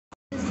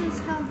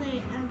they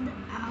end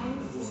out,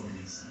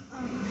 I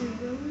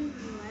really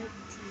like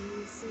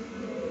using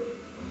it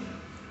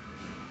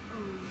a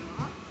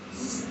lot.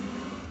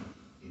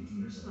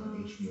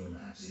 HBO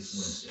Max this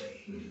Wednesday.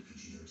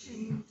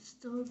 And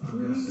still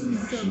doing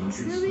some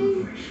trimming.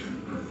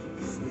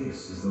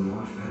 This is the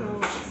launch pad. So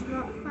it's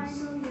not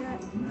final yet.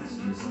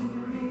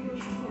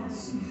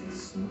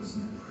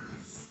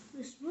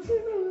 This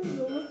wasn't really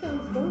the look I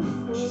was going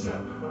for,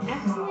 but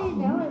actually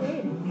now it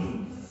is.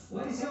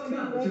 What is going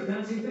on with your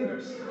bouncing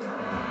fingers? Even though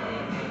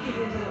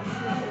it's not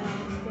what I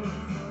was going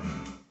for.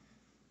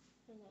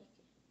 I like it.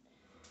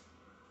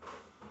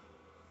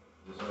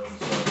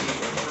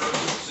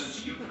 Since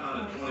UConn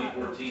in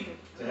 2014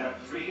 to have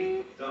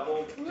 3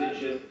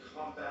 double-digit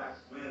comeback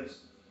wins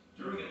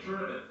during a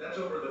tournament. That's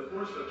over the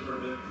course of a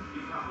tournament.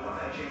 UConn won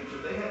that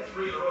championship. They had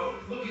 3 in a row,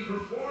 looking for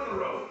 4 in a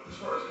row as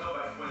far as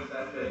comeback wins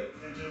that big.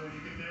 And then when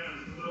you get down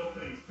to the little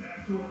things,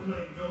 backdoor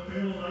play,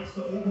 Baylor likes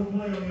to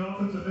overplay on the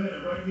offensive end.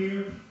 And right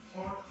here,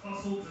 heart,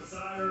 hustle,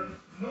 desire,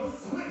 no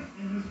quit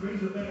in this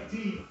Razorback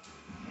team.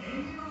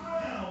 Hanging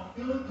around,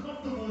 feeling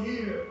comfortable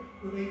here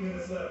with 8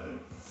 minutes left. And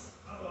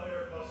how about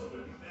Eric Russell?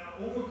 He's now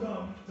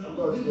overcome. I'm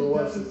about to go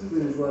watch the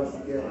Queens watch the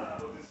game.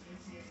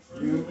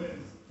 You?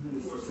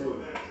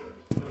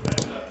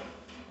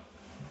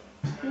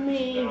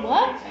 Me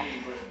what?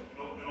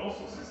 And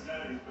also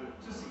Cincinnati, but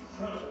just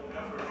incredible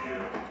effort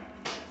here.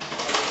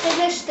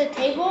 Finish the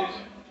table?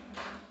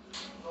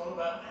 All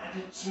about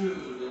attitude.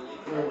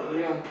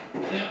 Yeah.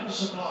 Yeah,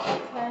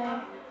 supply. Okay.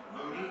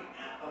 Moody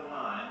at the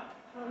line.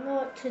 I don't know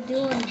what to do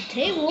on the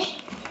table.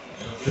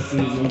 The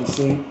things in the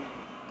sink.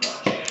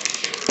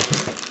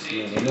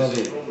 Yeah,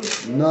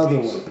 another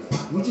one.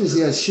 You just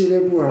got shit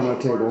everywhere on my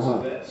table,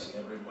 huh?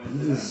 You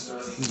just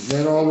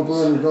let all the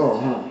butter go,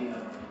 huh?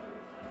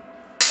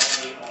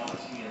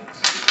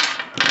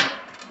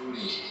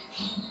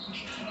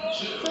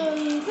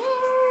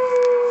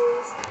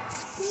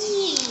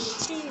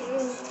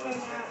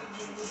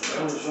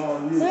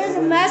 There's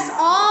a mess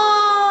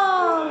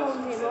all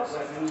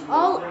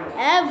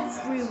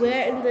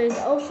everywhere, and there's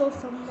also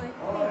some on my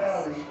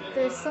face.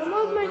 There's some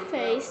on my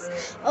face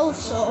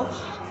also.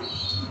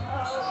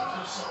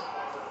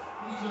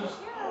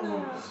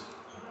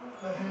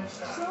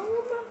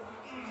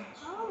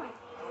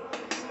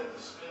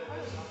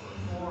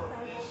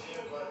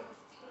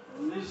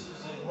 This is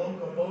a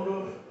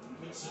locomotive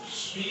with some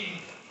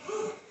speed.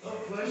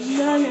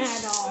 None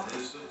at all.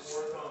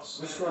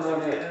 What's going on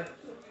there?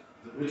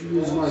 What you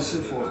use my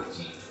shit for?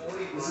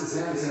 This is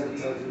hand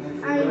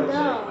sanitizer. I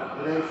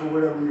know. It ain't for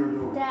whatever you're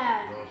doing.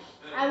 Dad,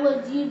 I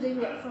was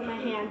using it for my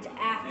hands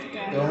after.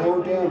 The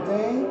whole damn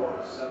thing?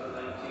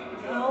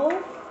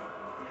 No.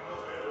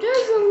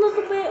 Just a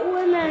little bit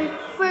when I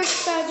first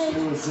started.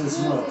 It was this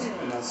much.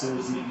 And I said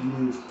you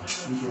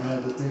can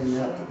have the thing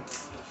after.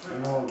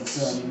 And all of a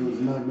sudden there was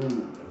nothing in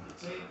it.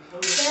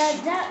 Dad,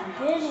 that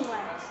didn't work.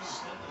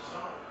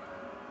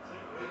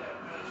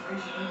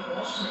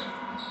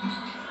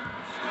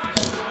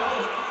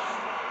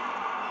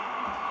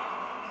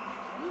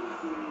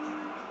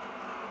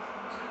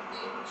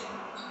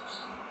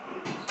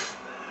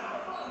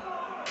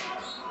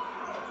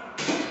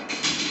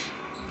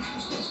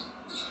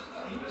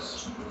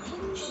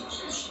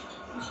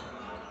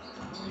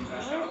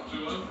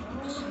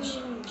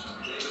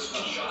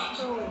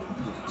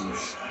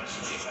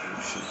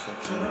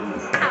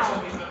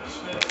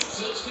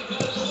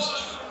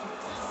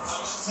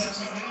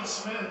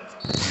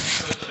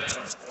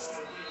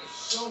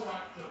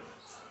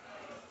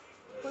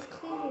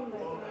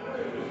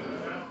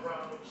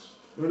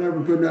 Don't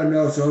ever put nothing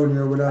else on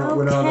here without a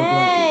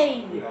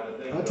blanket.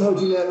 I told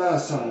you that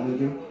last time,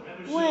 nigga.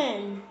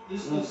 When?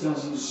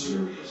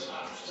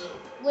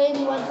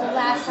 When was the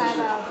last time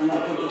I was?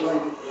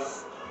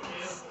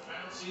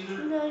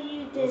 No,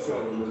 you didn't.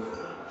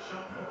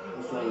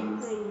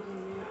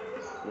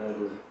 Yeah, I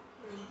did.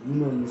 You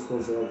know you're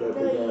supposed to have that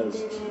big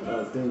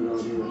ass thing on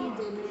here. You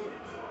didn't.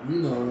 You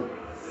know it.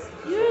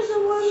 You're the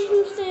one who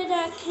said I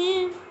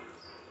can't.